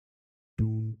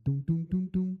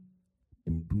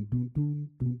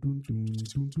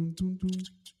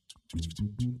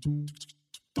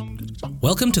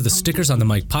Welcome to the Stickers on the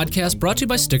Mic podcast, brought to you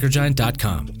by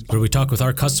StickerGiant.com, where we talk with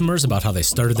our customers about how they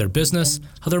started their business,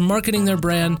 how they're marketing their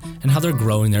brand, and how they're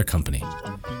growing their company.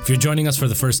 If you're joining us for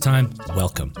the first time,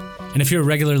 welcome. And if you're a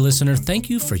regular listener, thank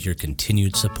you for your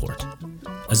continued support.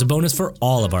 As a bonus for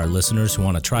all of our listeners who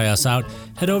want to try us out,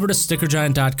 head over to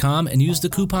StickerGiant.com and use the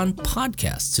coupon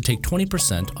PODCAST to take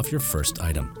 20% off your first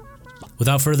item.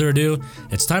 Without further ado,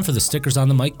 it's time for the Stickers on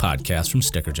the Mic podcast from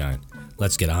Sticker Giant.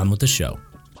 Let's get on with the show.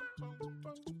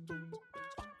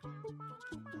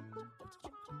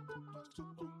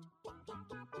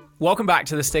 Welcome back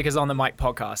to the Stickers on the Mic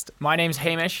podcast. My name's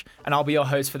Hamish, and I'll be your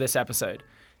host for this episode.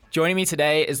 Joining me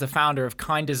today is the founder of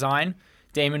Kind Design,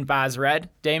 Damon Baz-Red.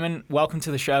 Damon, welcome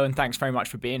to the show, and thanks very much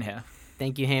for being here.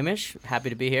 Thank you, Hamish. Happy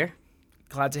to be here.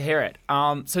 Glad to hear it.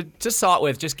 So to start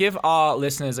with, just give our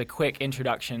listeners a quick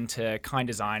introduction to Kind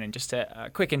Design and just a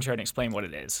quick intro and explain what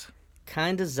it is.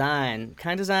 Kind Design.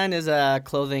 Kind Design is a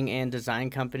clothing and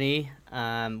design company.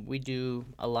 We do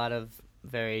a lot of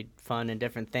very fun and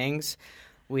different things.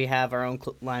 We have our own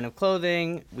line of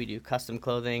clothing. We do custom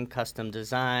clothing, custom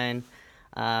design.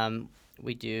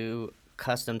 We do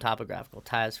custom topographical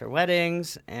ties for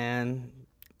weddings, and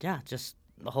just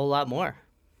a whole lot more.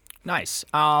 Nice.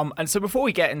 And so before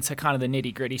we get into kind of the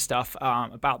nitty-gritty stuff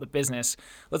about the business,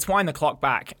 let's wind the clock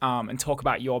back and talk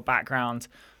about your background.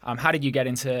 How did you get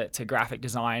into graphic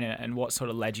design, and what sort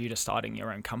of led you to starting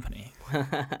your own company?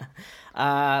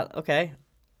 Okay.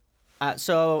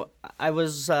 So I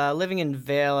was living in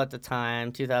Vail at the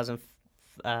time,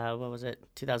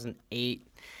 2008,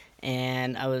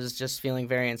 and I was just feeling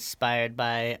very inspired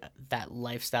by that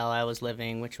lifestyle I was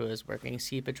living, which was working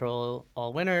Sea Patrol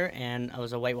all winter, and I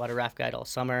was a whitewater raft guide all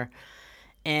summer.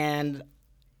 And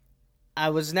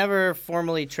I was never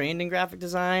formally trained in graphic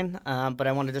design, but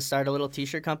I wanted to start a little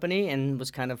t-shirt company and was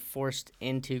kind of forced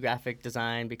into graphic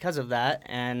design because of that.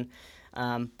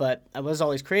 But I was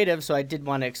always creative, so I did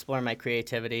want to explore my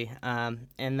creativity. And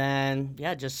then,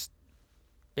 just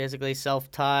basically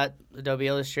self-taught Adobe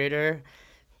Illustrator,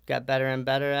 got better and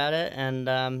better at it,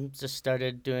 and just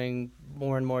started doing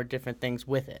more and more different things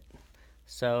with it.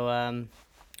 So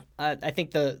I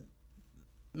think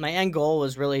my end goal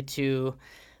was really to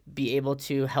be able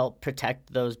to help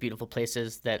protect those beautiful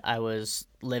places that I was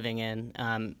living in,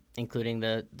 including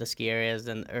the ski areas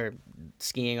or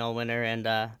skiing all winter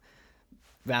and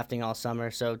rafting all summer.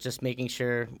 So just making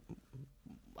sure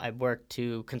I work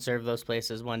to conserve those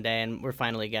places one day, and we're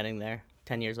finally getting there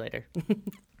 10 years later.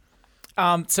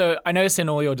 So I noticed in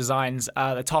all your designs,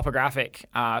 the topographic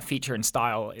feature and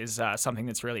style is something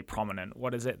that's really prominent.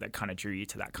 What is it that kind of drew you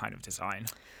to that kind of design?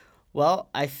 Well,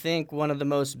 I think one of the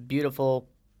most beautiful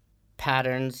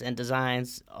patterns and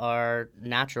designs are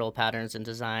natural patterns and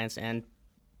designs, and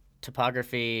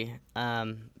topography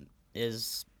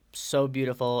is so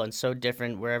beautiful and so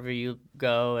different wherever you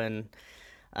go, and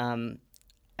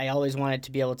I always wanted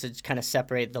to be able to kind of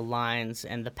separate the lines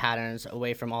and the patterns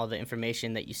away from all the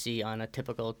information that you see on a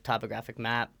typical topographic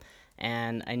map,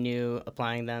 and I knew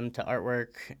applying them to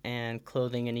artwork and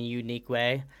clothing in a unique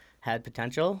way had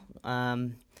potential.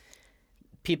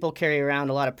 People carry around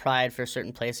a lot of pride for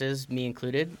certain places, me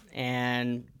included,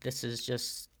 and this is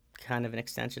just kind of an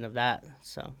extension of that.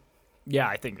 So yeah,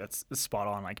 I think that's spot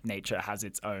on. Like, nature has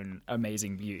its own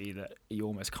amazing beauty that you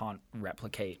almost can't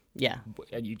replicate. Yeah.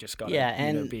 And you just got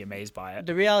to be amazed by it.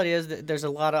 The reality is that there's a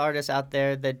lot of artists out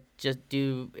there that just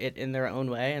do it in their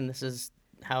own way, and this is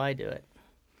how I do it.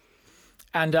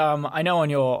 And I know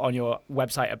on your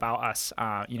website About Us,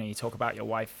 you talk about your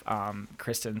wife,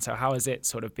 Kristen. So how is it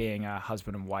sort of being a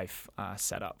husband and wife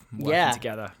setup, working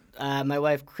together? My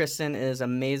wife, Kristen, is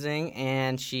amazing,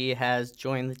 and she has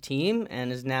joined the team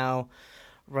and is now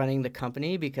running the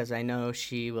company because I know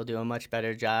she will do a much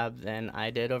better job than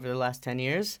I did over the last 10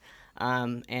 years.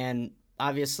 And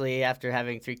obviously, after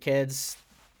having 3 kids,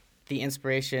 the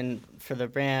inspiration for the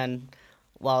brand,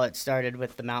 while it started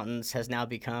with the mountains, has now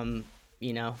become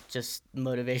just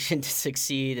motivation to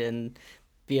succeed and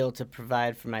be able to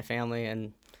provide for my family.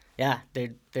 And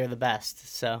they're the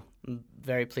best. So I'm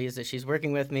very pleased that she's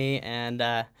working with me, and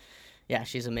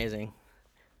she's amazing.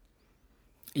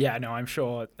 Yeah, no, I'm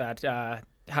sure that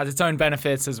has its own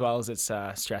benefits as well as its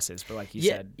stresses. But like you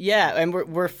said, and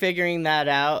we're figuring that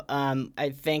out.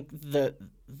 I think the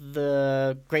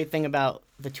great thing about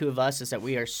the two of us is that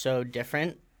we are so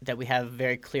different that we have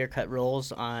very clear-cut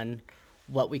roles on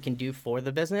what we can do for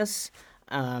the business.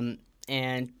 And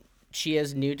she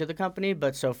is new to the company,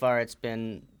 but so far it's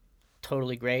been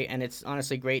totally great. And it's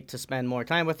honestly great to spend more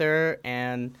time with her.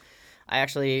 And I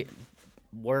actually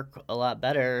work a lot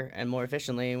better and more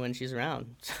efficiently when she's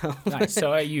around. So Nice.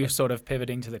 So are you sort of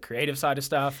pivoting to the creative side of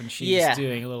stuff, and she's Yeah.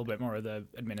 doing a little bit more of the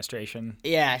administration?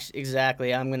 yeah,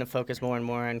 exactly. I'm going to focus more and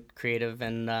more on creative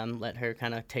and let her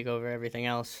kind of take over everything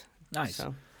else. Nice.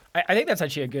 So. I think that's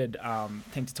actually a good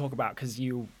thing to talk about, because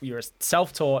you're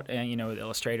self-taught and with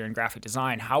Illustrator and graphic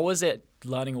design. How was it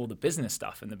learning all the business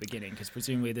stuff in the beginning? Because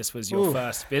presumably this was your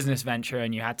first business venture,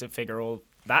 and you had to figure all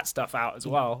that stuff out as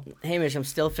well. Hamish, I'm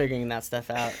still figuring that stuff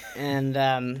out. And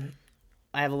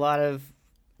I have a lot of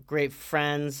great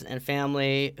friends and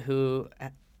family who,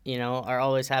 are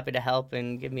always happy to help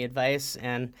and give me advice.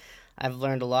 And I've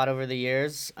learned a lot over the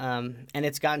years. And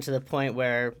it's gotten to the point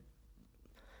where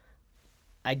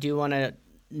I do want to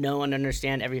know and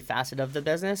understand every facet of the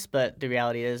business, but the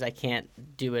reality is I can't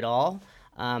do it all.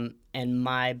 And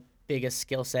my biggest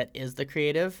skill set is the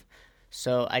creative.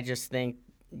 So I just think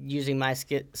using my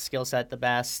skill set the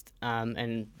best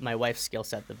and my wife's skill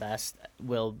set the best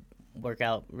will work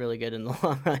out really good in the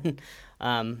long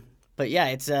run. But yeah,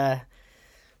 it's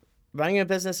running a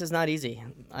business is not easy.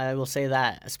 I will say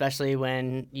that, especially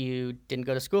when you didn't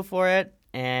go to school for it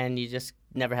and you just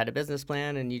never had a business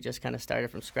plan and you just kind of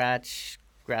started from scratch,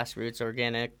 grassroots,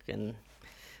 organic.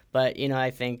 But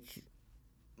I think,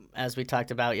 as we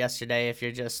talked about yesterday, if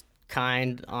you're just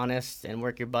kind, honest, and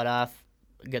work your butt off,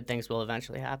 good things will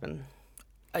eventually happen.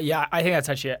 Yeah, I think that's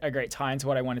actually a great tie into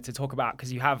what I wanted to talk about,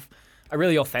 because you have a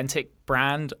really authentic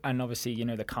brand, and obviously,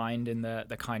 the kind in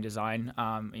the kind design.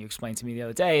 You explained to me the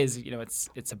other day is,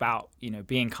 it's about,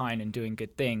 being kind and doing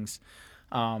good things.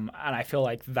 And I feel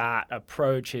like that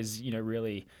approach is,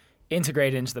 really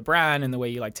integrated into the brand and the way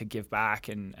you like to give back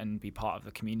and be part of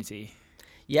the community.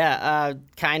 Yeah,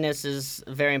 kindness is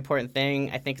a very important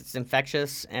thing. I think it's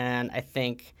infectious, and I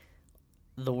think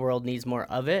the world needs more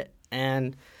of it.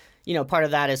 And, part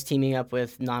of that is teaming up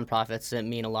with nonprofits that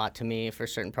mean a lot to me for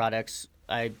certain products.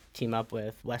 I team up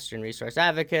with Western Resource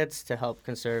Advocates to help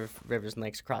conserve rivers and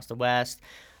lakes across the West.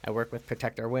 I work with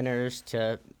Protect Our Winters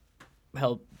to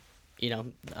help,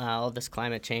 all this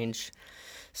climate change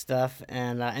stuff.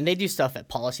 And they do stuff at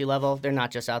policy level. They're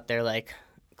not just out there like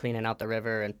cleaning out the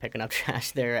river and picking up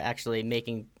trash. They're actually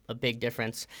making a big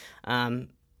difference.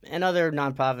 And other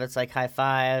nonprofits like High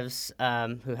Fives,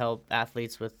 who help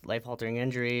athletes with life-altering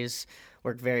injuries,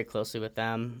 work very closely with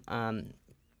them.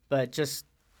 But just,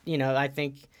 I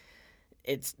think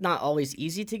it's not always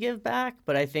easy to give back,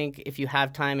 but I think if you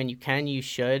have time and you can, you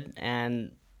should,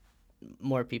 and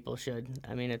more people should.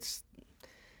 I mean, it's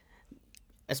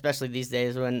especially these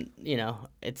days when,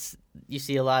 you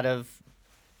see a lot of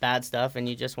bad stuff and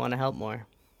you just want to help more.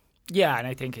 Yeah, and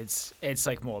I think it's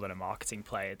like more than a marketing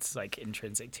play. It's like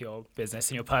intrinsic to your business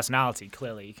and your personality.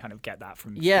 Clearly, you kind of get that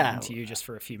from speaking to you just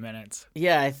for a few minutes.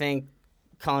 Yeah, I think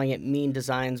calling it mean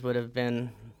designs would have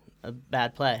been a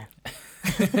bad play.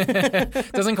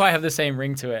 Doesn't quite have the same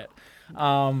ring to it.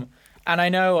 And I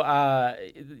know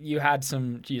you had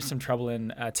some trouble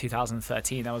in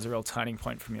 2013. That was a real turning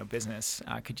point from your business.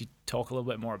 Could you talk a little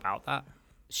bit more about that?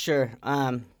 Sure.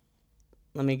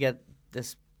 Let me get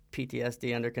this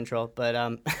PTSD under control.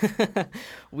 But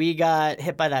we got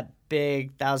hit by that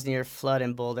big 1,000-year flood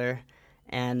in Boulder.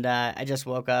 And I just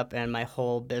woke up and my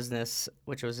whole business,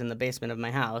 which was in the basement of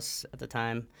my house at the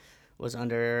time, was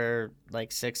under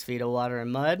like 6 feet of water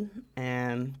and mud.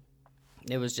 And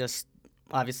it was just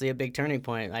obviously a big turning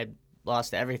point. I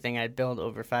lost everything I'd built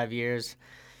over 5 years.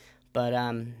 But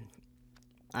I'm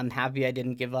happy I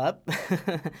didn't give up.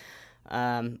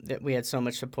 That we had so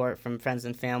much support from friends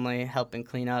and family helping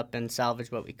clean up and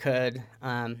salvage what we could.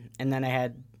 And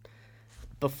then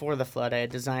before the flood, I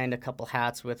had designed a couple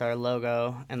hats with our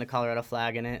logo and the Colorado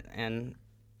flag in it. And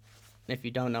if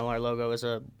you don't know, our logo is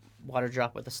a water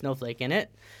drop with a snowflake in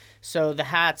it. So the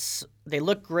hats, they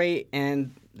look great,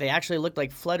 and they actually looked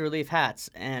like flood relief hats.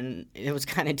 And it was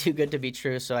kind of too good to be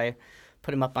true, so I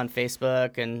put them up on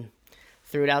Facebook and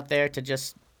threw it out there to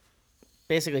just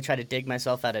basically try to dig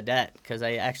myself out of debt, because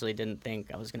I actually didn't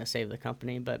think I was going to save the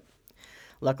company. But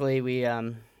luckily we,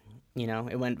 it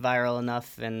went viral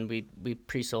enough, and we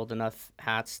pre-sold enough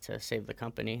hats to save the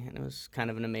company. And it was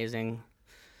kind of an amazing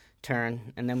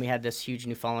turn. And then we had this huge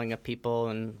new following of people,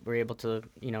 and we were able to,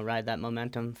 ride that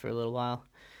momentum for a little while,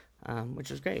 which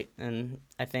was great. And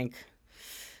I think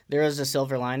there was a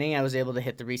silver lining. I was able to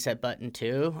hit the reset button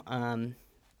too.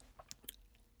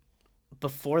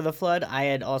 Before the flood, I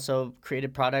had also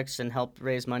created products and helped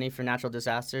raise money for natural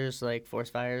disasters like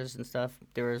forest fires and stuff.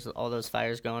 There was all those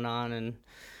fires going on in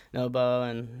Nobo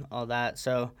and all that.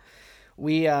 So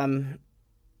we, I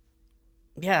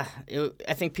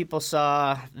think people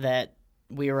saw that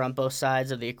we were on both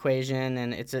sides of the equation,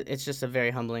 and it's just a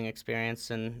very humbling experience.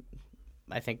 And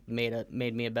I think made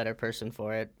me a better person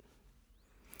for it.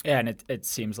 Yeah, and it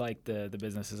seems like the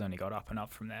business has only got up and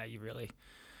up from there. You really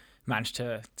managed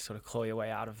to sort of claw your way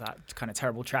out of that kind of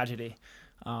terrible tragedy.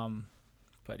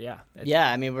 But yeah.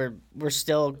 I mean, we're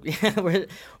still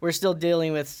we're still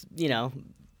dealing with, you know,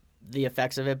 the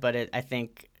effects of it, but I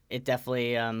think it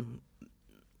definitely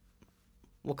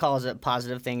we'll call it a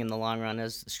positive thing in the long run,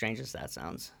 as strange as that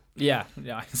sounds. Yeah,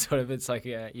 sort of. It's like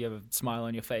you have a smile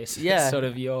on your face. Yeah, it's sort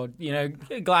of you're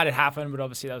glad it happened, but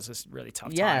obviously that was just really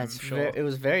tough time. Yeah, it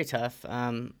was very tough.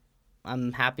 I'm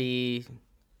happy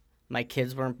my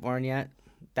kids weren't born yet.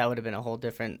 That would have been a whole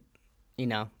different. You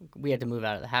know, we had to move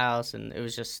out of the house, and it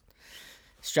was just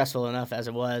stressful enough as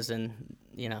it was, and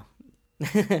you know,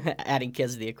 adding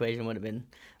kids to the equation would have been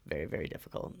very, very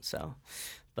difficult. So,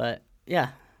 but yeah,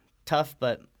 tough,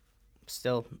 but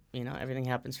still, you know, everything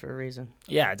happens for a reason.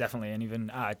 Yeah, definitely. And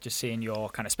even just seeing your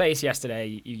kind of space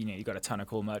yesterday, you got a ton of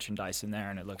cool merchandise in there,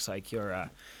 and it looks like you're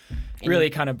really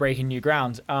kind of breaking new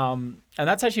ground. And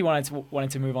that's actually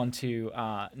wanted to move on to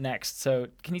next. So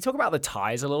can you talk about the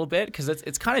ties a little bit? Because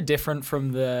it's kind of different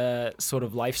from the sort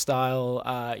of lifestyle,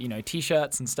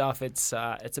 T-shirts and stuff. It's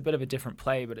a bit of a different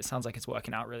play, but it sounds like it's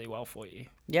working out really well for you.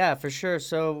 Yeah, for sure.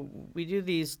 So we do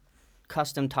these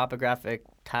custom topographic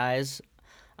ties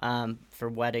for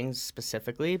weddings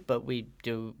specifically, but we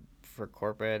do for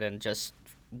corporate and just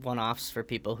one-offs for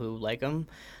people who like them.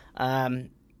 I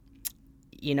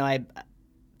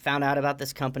found out about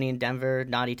this company in Denver,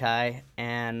 Naughty Tie,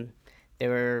 and they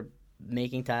were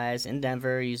making ties in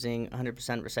Denver using 100%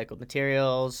 recycled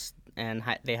materials, and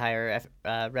they hire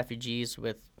refugees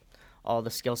with all the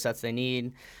skill sets they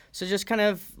need. So just kind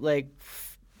of like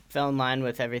fell in line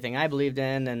with everything I believed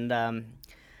in, and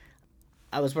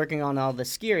I was working on all the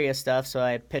ski area stuff, so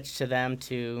I pitched to them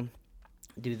to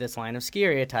do this line of ski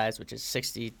area ties, which is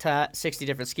 60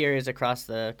 different ski areas across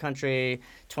the country,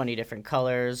 20 different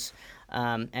colors,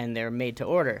 and they're made to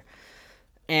order.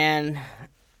 And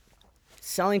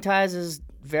selling ties is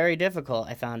very difficult,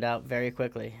 I found out very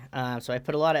quickly. So I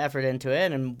put a lot of effort into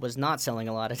it and was not selling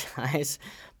a lot of ties,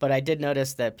 but I did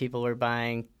notice that people were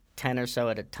buying 10 or so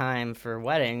at a time for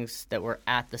weddings that were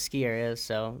at the ski areas,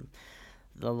 so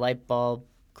the light bulb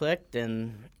clicked,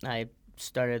 and I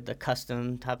started the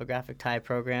custom topographic tie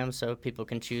program, so people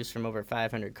can choose from over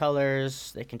 500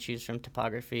 colors. They can choose from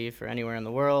topography for anywhere in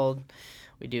the world.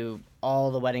 We do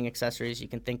all the wedding accessories you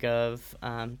can think of,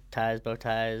 ties, bow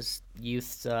ties, youth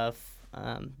stuff,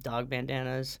 dog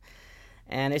bandanas.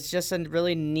 And it's just a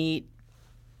really neat,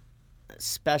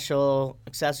 special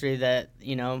accessory that,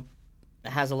 you know,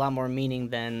 has a lot more meaning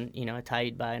than, you know, a tie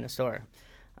you'd buy in a store.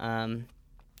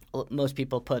 Most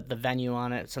people put the venue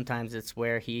on it. Sometimes it's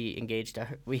where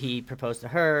he proposed to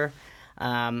her,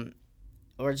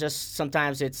 or just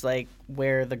sometimes it's like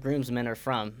where the groomsmen are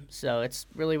from. So it's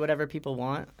really whatever people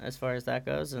want as far as that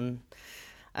goes. And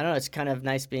I don't know, it's kind of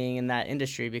nice being in that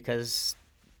industry because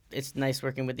it's nice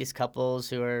working with these couples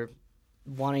who are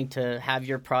wanting to have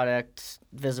your product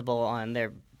visible on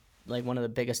their, like, one of the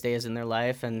biggest days in their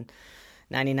life, and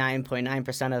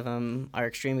 99.9% of them are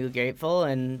extremely grateful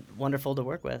and wonderful to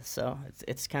work with. So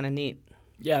it's kind of neat.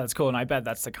 Yeah, that's cool. And I bet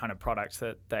that's the kind of product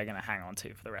that they're going to hang on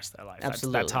to for the rest of their life.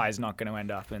 Absolutely. That tie is not going to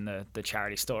end up in the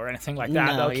charity store or anything like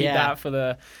that. No, They'll keep that for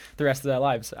the rest of their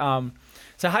lives.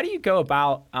 So how do you go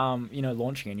about,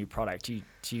 launching a new product? Do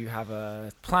you have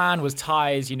a plan? Was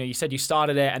ties, you said you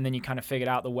started it and then you kind of figured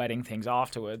out the wedding things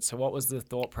afterwards. So what was the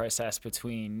thought process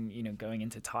between, going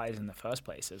into ties in the first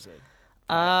place?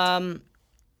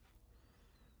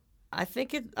 I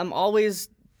think I'm always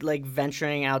like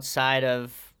venturing outside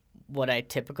of what I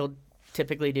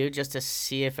typically do just to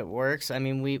see if it works. I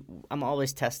mean, I'm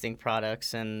always testing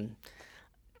products, and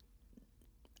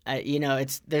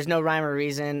there's no rhyme or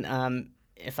reason.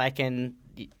 If I can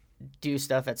do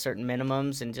stuff at certain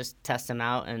minimums and just test them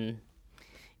out, and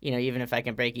even if I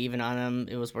can break even on them,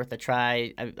 it was worth a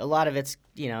try. A lot of it's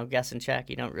guess and check.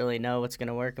 You don't really know what's going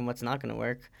to work and what's not going to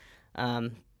work,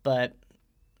 but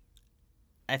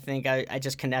I think I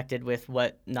just connected with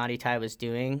what Naughty Tie was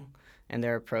doing and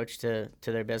their approach to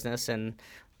their business, and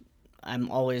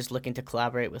I'm always looking to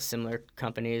collaborate with similar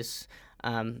companies.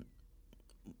 And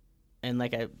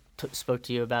like I spoke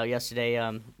to you about yesterday,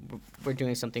 we're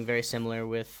doing something very similar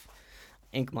with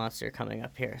Ink Monster coming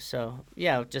up here. So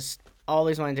yeah, just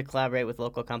always wanting to collaborate with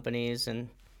local companies and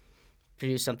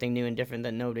produce something new and different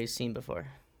that nobody's seen before.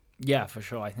 Yeah, for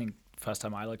sure. I think first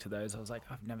time I looked at those, I was like,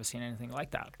 I've never seen anything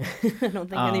like that. I don't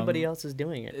think anybody else is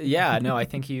doing it. Yeah, no, I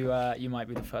think you might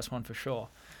be the first one for sure.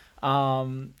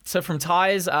 So from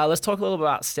ties, let's talk a little bit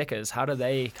about stickers. How do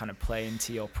they kind of play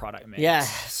into your product mix? Yeah,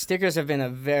 stickers have been a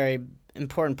very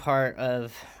important part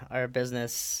of our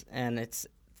business, and it's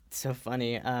so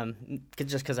funny,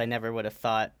 just because I never would have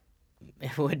thought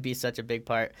it would be such a big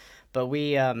part. But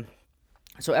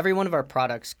so every one of our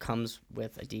products comes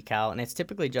with a decal, and it's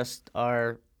typically just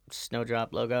our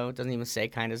Snowdrop logo. It doesn't even say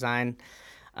Kind Design,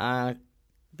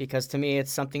 because to me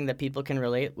it's something that people can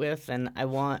relate with, and I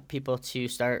want people to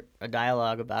start a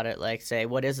dialogue about it, like say,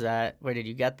 what is that? Where did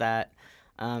you get that?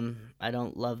 I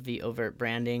don't love the overt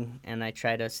branding, and I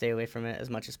try to stay away from it as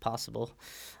much as possible.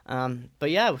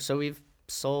 But yeah, so we've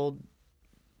sold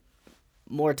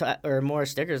more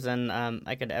stickers than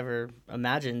I could ever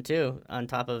imagine too, on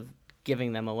top of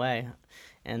giving them away.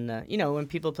 And when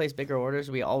people place bigger orders,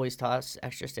 we always toss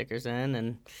extra stickers in,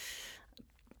 and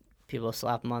people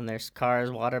slap them on their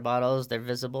cars, water bottles. They're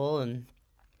visible, and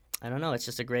I don't know. It's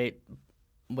just a great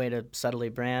way to subtly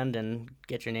brand and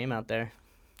get your name out there.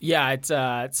 Yeah, it's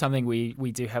something we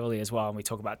do heavily as well, and we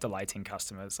talk about delighting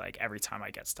customers. Like every time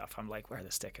I get stuff, I'm like, where are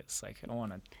the stickers? Like I don't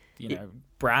want to,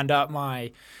 brand up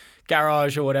my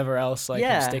garage or whatever else. Like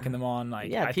I'm sticking them on.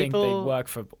 Like I think they work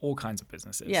for all kinds of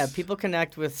businesses. Yeah, people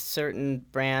connect with certain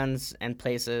brands and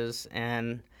places,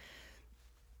 and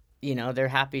they're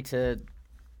happy to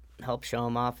help show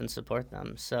them off and support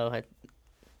them. So it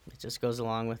just goes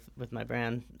along with my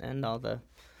brand and all the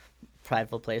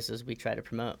prideful places we try to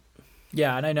promote.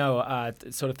 Yeah, and I know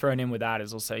sort of thrown in with that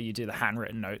is also you do the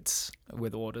handwritten notes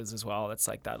with orders as well. It's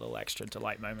like that little extra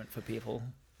delight moment for people.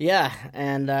 Yeah,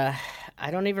 and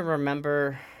I don't even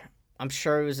remember. I'm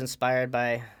sure it was inspired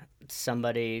by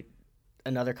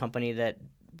another company that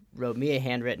wrote me a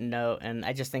handwritten note, and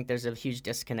I just think there's a huge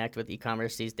disconnect with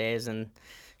e-commerce these days and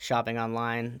shopping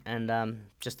online and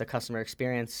just the customer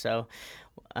experience. So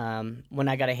when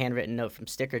I got a handwritten note from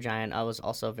Sticker Giant, I was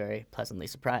also very pleasantly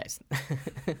surprised.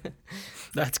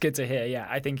 That's good to hear. Yeah,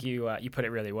 I think you put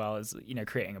it really well as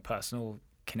creating a personal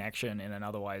connection in an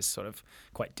otherwise sort of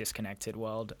quite disconnected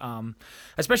world.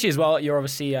 Especially as well, you're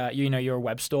obviously you're a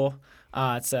web store.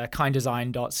 It's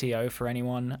kinddesign.co for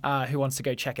anyone who wants to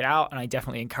go check it out, and I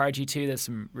definitely encourage you to. There's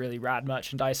some really rad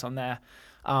merchandise on there.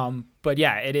 But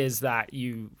yeah, it is that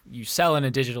you sell in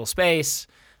a digital space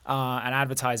and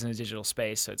advertise in a digital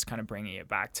space, so it's kind of bringing it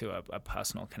back to a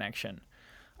personal connection.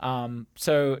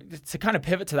 So to kind of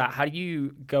pivot to that, how do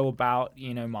you go about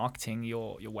marketing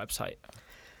your website?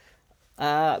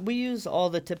 We use all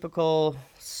the typical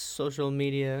social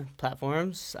media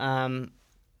platforms.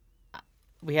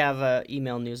 We have an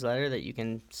email newsletter that you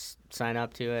can sign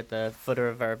up to at the footer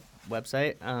of our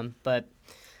website. But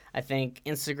I think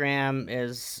Instagram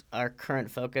is our current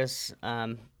focus.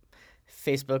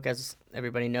 Facebook, as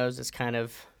everybody knows, is kind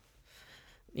of,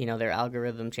 their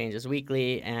algorithm changes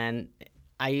weekly. And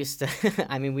I used to,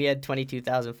 we had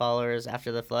 22,000 followers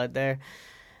after the flood there.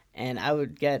 And I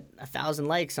would get 1,000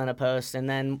 likes on a post, and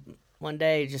then one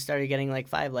day just started getting like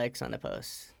 5 likes on a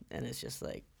post. And it's just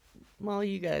like, well,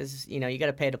 you guys, you got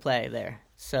to pay to play there.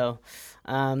 So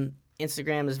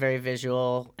Instagram is very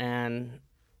visual and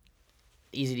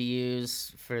easy to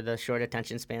use for the short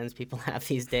attention spans people have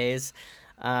these days.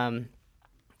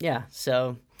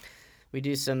 So we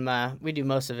do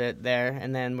most of it there.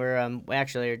 And then we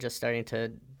actually are just starting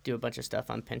to do a bunch of stuff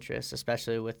on Pinterest,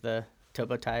 especially with the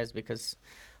Topo ties, because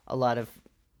a lot of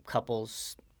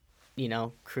couples,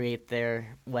 create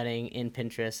their wedding in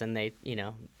Pinterest, and they,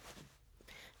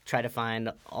 try to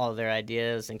find all their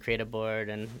ideas and create a board,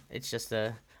 and it's just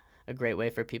a great way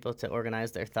for people to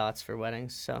organize their thoughts for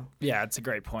weddings. So yeah, it's a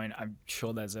great point. I'm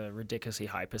sure there's a ridiculously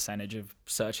high percentage of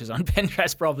searches on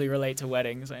Pinterest probably relate to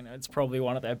weddings. I know it's probably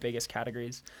one of their biggest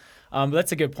categories. But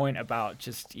that's a good point about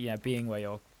just being where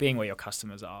your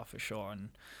customers are, for sure.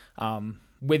 And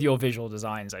with your visual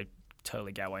designs, I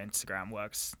totally get why Instagram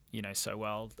works so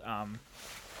well.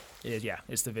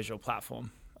 It's the visual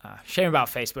platform. Shame about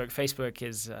Facebook. Facebook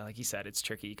is, like you said, it's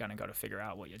tricky. You kind of got to figure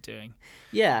out what you're doing.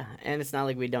 Yeah, and it's not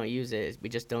like we don't use it. We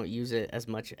just don't use it as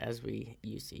much as we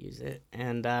used to use it.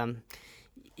 And, I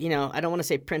don't want to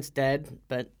say print's dead,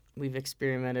 but we've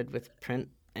experimented with print,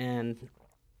 and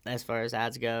as far as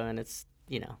ads go, and it's,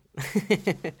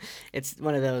 it's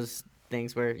one of those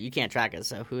things where you can't track it,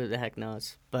 so who the heck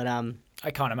knows? But I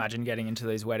can't imagine getting into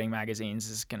those wedding magazines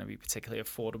is going to be particularly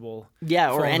affordable.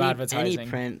 Yeah, or any advertising.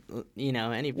 Print, any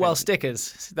print. Well,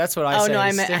 stickers. That's what I say. Oh, no,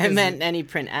 I meant any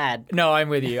print ad. No, I'm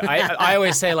with you. I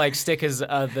always say, like, stickers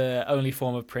are the only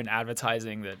form of print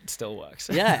advertising that still works.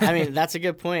 Yeah, that's a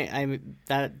good point.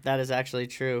 That is actually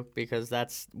true, because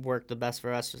that's worked the best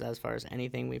for us as far as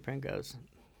anything we print goes.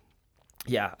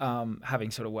 Yeah, having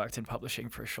sort of worked in publishing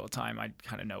for a short time, I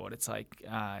kind of know what it's like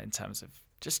in terms of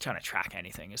just trying to track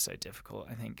anything is so difficult.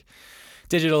 I think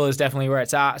digital is definitely where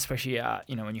it's at, especially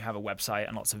when you have a website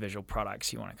and lots of visual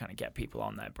products, you want to kind of get people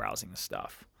on there browsing the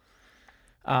stuff.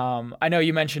 I know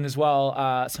you mentioned as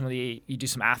well you do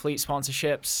some athlete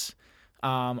sponsorships.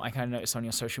 I kind of noticed on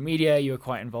your social media you were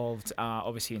quite involved,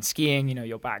 obviously in skiing.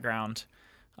 Your background.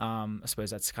 I suppose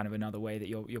that's kind of another way that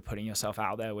you're putting yourself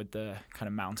out there with the kind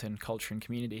of mountain culture and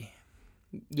community.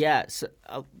 Yeah, so,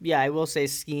 I will say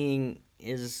skiing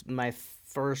is my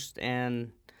first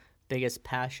and biggest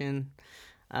passion.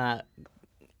 Yeah,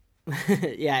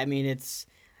 I mean, it's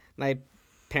my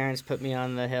parents put me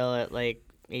on the hill at like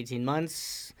 18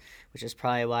 months, which is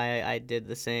probably why I did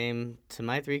the same to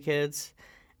my 3 kids,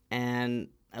 and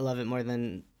I love it more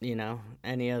than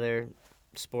any other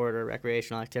sport or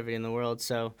recreational activity in the world.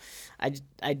 So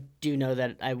I do know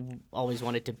that I always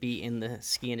wanted to be in the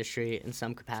ski industry in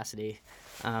some capacity.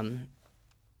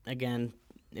 Again,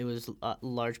 it was a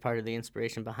large part of the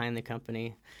inspiration behind the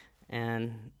company.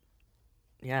 And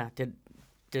yeah,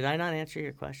 did I not answer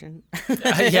your question?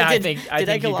 Yeah, I think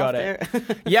you got it.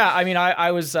 Yeah, I mean,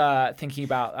 I was thinking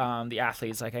about the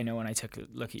athletes. Like, I know when I took a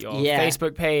look at your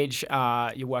Facebook page,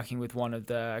 you're working with one of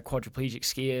the quadriplegic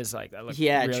skiers. Like, that looked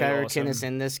really Trevor awesome.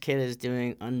 Kinnison. This kid is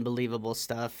doing unbelievable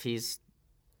stuff. He's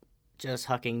just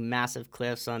hucking massive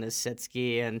cliffs on his sit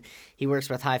ski, and he works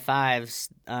with High Fives,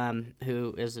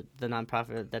 who is the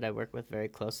nonprofit that I work with very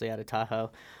closely out of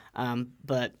Tahoe.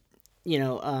 But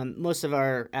most of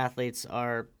our athletes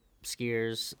are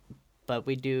skiers, but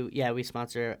we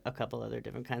sponsor a couple other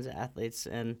different kinds of athletes,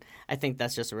 and I think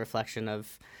that's just a reflection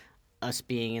of us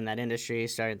being in that industry,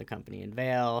 starting the company in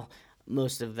Vail.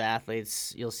 Most of the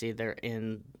athletes you'll see, they're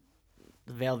in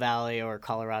the Vail Valley or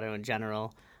Colorado in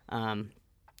general.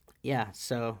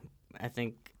 So I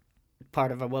think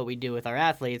part of what we do with our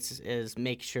athletes is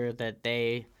make sure that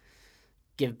they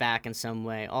give back in some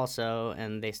way also,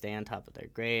 and they stay on top of their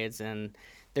grades, and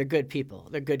they're good people.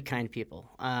 They're good, kind people.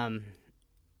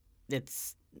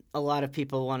 It's a lot of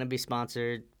people want to be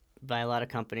sponsored by a lot of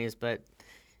companies, but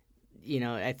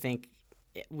I think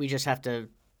we just have to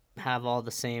have all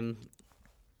the same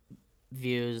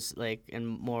views, like, and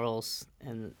morals,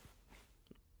 and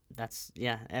that's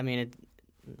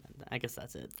I guess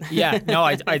that's it. Yeah, no,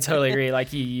 I totally agree.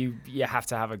 Like, you have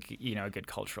to have a good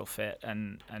cultural fit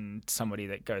and somebody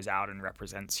that goes out and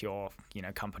represents your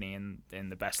company in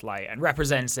the best light and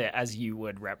represents it as you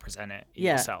would represent it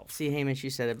yourself. See, Hamish,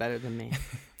 you said it better than me.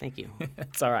 Thank you.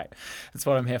 It's all right. That's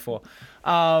what I'm here for.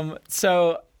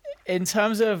 So in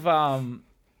terms of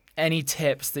any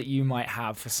tips that you might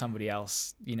have for somebody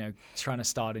else, trying to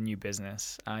start a new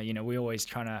business, we always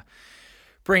trying to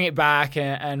bring it back,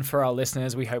 and for our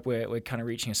listeners, we hope we're kind of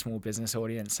reaching a small business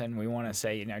audience, and we want to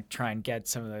say, try and get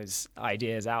some of those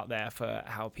ideas out there for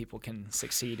how people can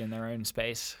succeed in their own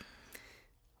space.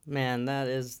 Man, that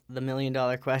is the $1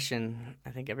 million question.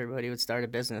 I think everybody would start a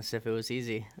business if it was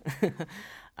easy.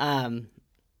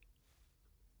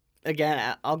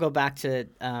 Again, I'll go back to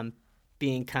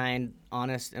being kind,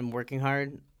 honest, and working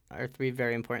hard are 3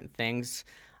 very important things.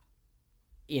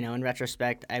 In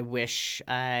retrospect, I wish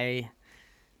I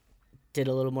did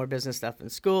a little more business stuff in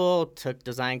school, took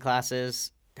design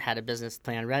classes, had a business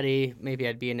plan ready. Maybe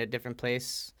I'd be in a different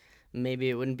place. Maybe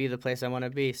it wouldn't be the place I want to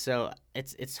be. So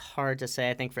it's hard to say.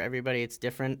 I think for everybody it's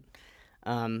different.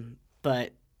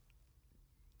 But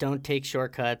don't take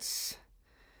shortcuts.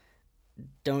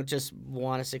 Don't just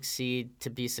want to succeed to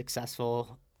be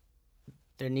successful.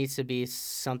 There needs to be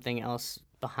something else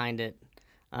behind it.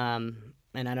 And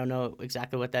I don't know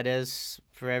exactly what that is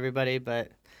for everybody,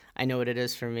 but I know what it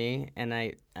is for me, and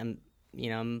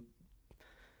I'm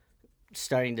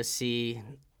starting to see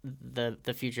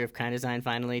the future of Kind Design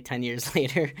finally 10 years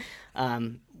later,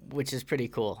 which is pretty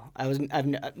cool.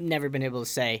 I've never been able to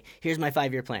say, here's my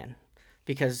 5-year plan,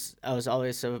 because I was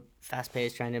always so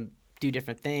fast-paced, trying to do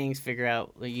different things, figure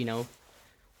out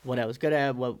what I was good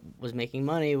at, what was making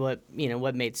money, what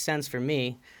made sense for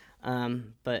me.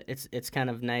 But it's kind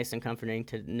of nice and comforting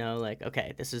to know, like,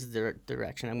 okay, this is the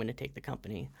direction I'm going to take the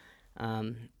company.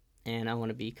 And I want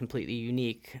to be completely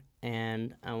unique,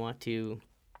 and I want to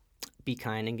be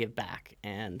kind and give back.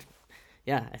 And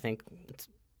yeah, I think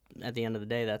at the end of the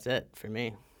day, that's it for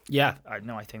me. Yeah, I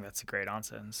think that's a great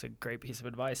answer. And it's a great piece of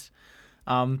advice.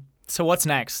 So what's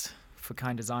next for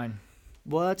Kind Design?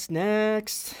 What's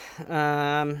next?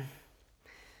 Well,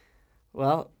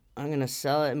 I'm going to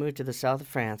sell it and move to the south of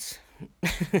France.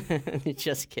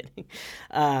 Just kidding.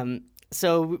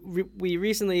 So we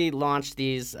recently launched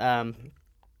these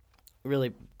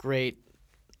really great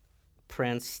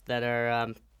prints that are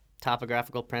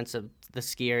topographical prints of the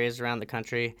ski areas around the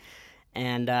country.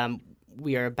 And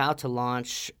we are about to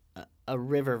launch a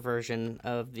river version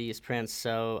of these prints,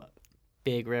 so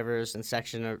big rivers and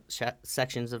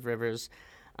sections of rivers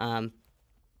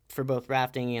for both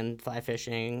rafting and fly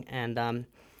fishing, and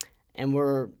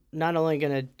we're not only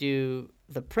going to do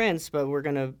the prints, but we're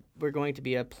going to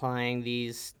be applying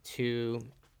these to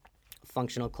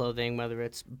functional clothing, whether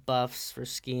it's buffs for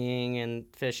skiing and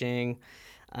fishing.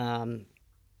 We're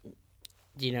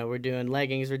doing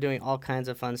leggings, we're doing all kinds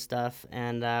of fun stuff,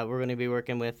 and we're going to be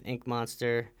working with Ink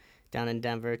Monster down in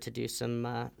Denver to do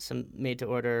some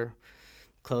made-to-order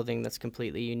clothing that's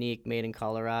completely unique, made in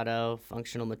Colorado,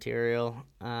 functional material,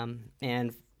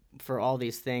 and for all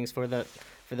these things, for the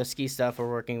ski stuff, we're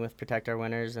working with Protect Our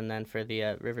Winters, and then for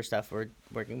the river stuff, we're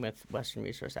working with Western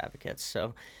Resource Advocates.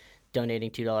 So,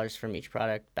 donating $2 from each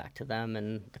product back to them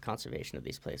and the conservation of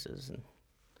these places. And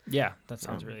yeah, that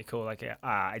sounds really cool. Like,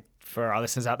 for our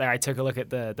listeners out there, I took a look at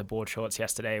the board shorts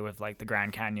yesterday with like the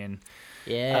Grand Canyon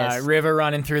river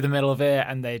running through the middle of it,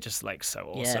 and they just like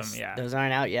so awesome. Yes, yeah, those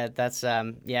aren't out yet. That's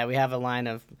we have a line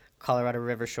of Colorado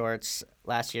River shorts.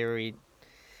 Last year we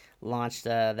launched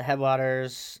the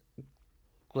Headwaters,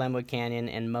 Glenwood Canyon,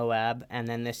 and Moab, and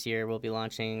then this year we'll be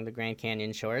launching the Grand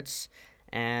Canyon shorts.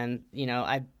 And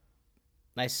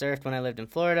I surfed when I lived in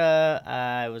Florida.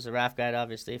 I was a raft guide,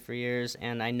 obviously, for years,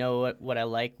 and I know what I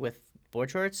like with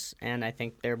board shorts, and I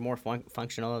think they're more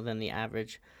functional than the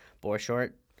average board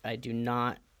short. I do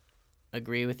not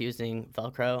agree with using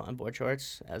Velcro on board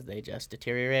shorts, as they just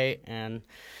deteriorate, and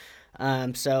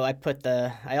so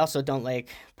I also don't like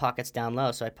pockets down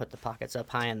low, so I put the pockets up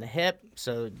high on the hip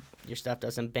so your stuff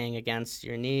doesn't bang against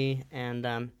your knee, and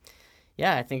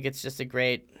I think it's just a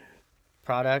great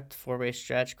product, 4-way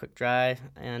stretch, quick dry,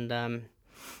 and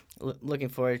looking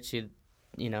forward to,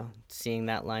 seeing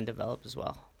that line develop as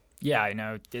well. Yeah, I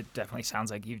know. It definitely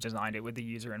sounds like you've designed it with the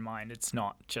user in mind. It's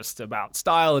not just about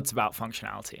style, it's about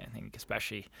functionality. I think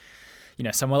especially,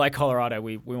 somewhere like Colorado,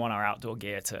 we want our outdoor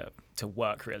gear to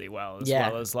work really well, as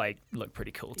well as like look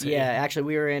pretty cool too. Yeah, actually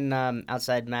we were in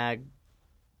Outside Mag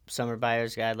Summer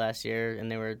Buyer's Guide last year,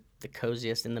 and they were the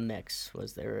coziest in the mix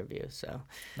was their review. So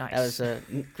nice. That was a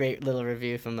great little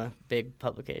review from a big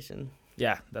publication.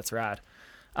 Yeah, that's rad.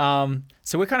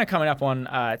 So we're kind of coming up on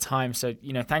time. So,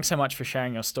 thanks so much for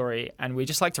sharing your story. And we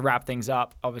just like to wrap things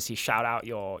up. Obviously, shout out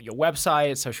your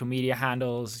website, social media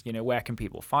handles. Where can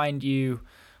people find you?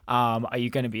 Are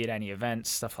you going to be at any events,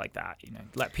 stuff like that?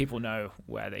 Let people know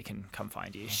where they can come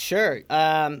find you. Sure.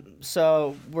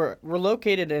 So we're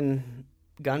located in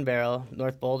Gun Barrel,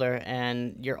 North Boulder,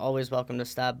 and you're always welcome to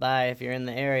stop by if you're in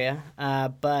the area.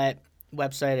 But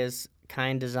website is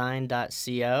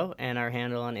kinddesign.co, and our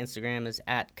handle on Instagram is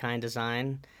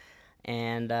 @kinddesign.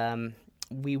 And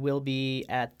we will be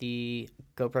at the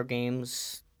GoPro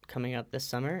Games coming up this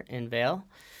summer in Vail,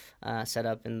 set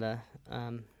up in the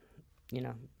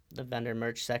the vendor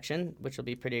merch section, which will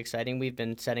be pretty exciting. We've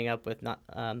been setting up with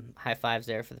High Fives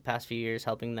there for the past few years,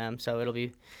 helping them. So it'll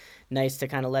be nice to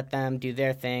kind of let them do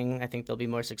their thing. I think they'll be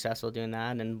more successful doing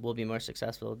that, and we'll be more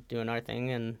successful doing our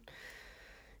thing. And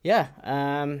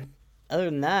other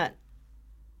than that,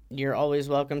 you're always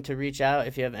welcome to reach out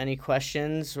if you have any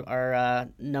questions. Our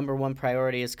number one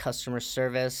priority is customer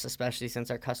service, especially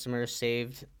since our customers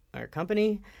saved our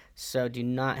company. So do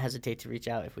not hesitate to reach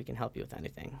out if we can help you with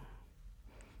anything.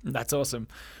 That's awesome.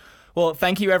 Well,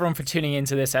 thank you everyone for tuning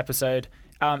into this episode.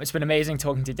 It's been amazing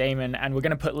talking to Damon, and we're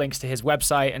going to put links to his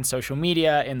website and social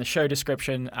media in the show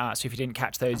description. So if you didn't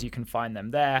catch those, you can find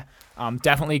them there.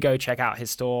 Definitely go check out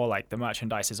his store. Like, the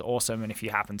merchandise is awesome. And if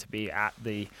you happen to be at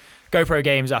the GoPro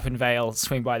Games up in Vail,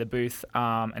 swing by the booth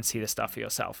and see the stuff for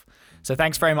yourself. So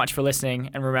thanks very much for listening.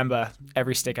 And remember,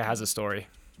 every sticker has a story.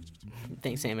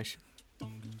 Thanks, Hamish.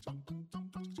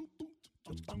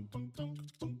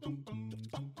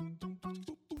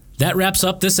 That wraps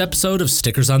up this episode of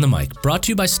Stickers on the Mic, brought to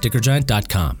you by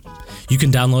StickerGiant.com. You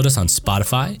can download us on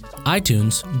Spotify,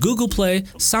 iTunes, Google Play,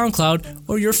 SoundCloud,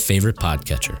 or your favorite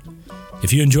podcatcher.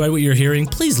 If you enjoy what you're hearing,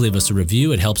 please leave us a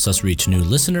review. It helps us reach new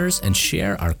listeners and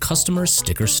share our customers'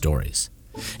 sticker stories.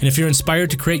 And if you're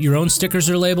inspired to create your own stickers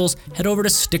or labels, head over to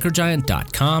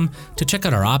StickerGiant.com to check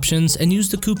out our options and use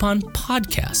the coupon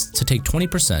PODCAST to take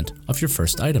 20% off your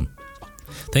first item.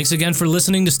 Thanks again for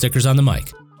listening to Stickers on the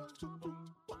Mic.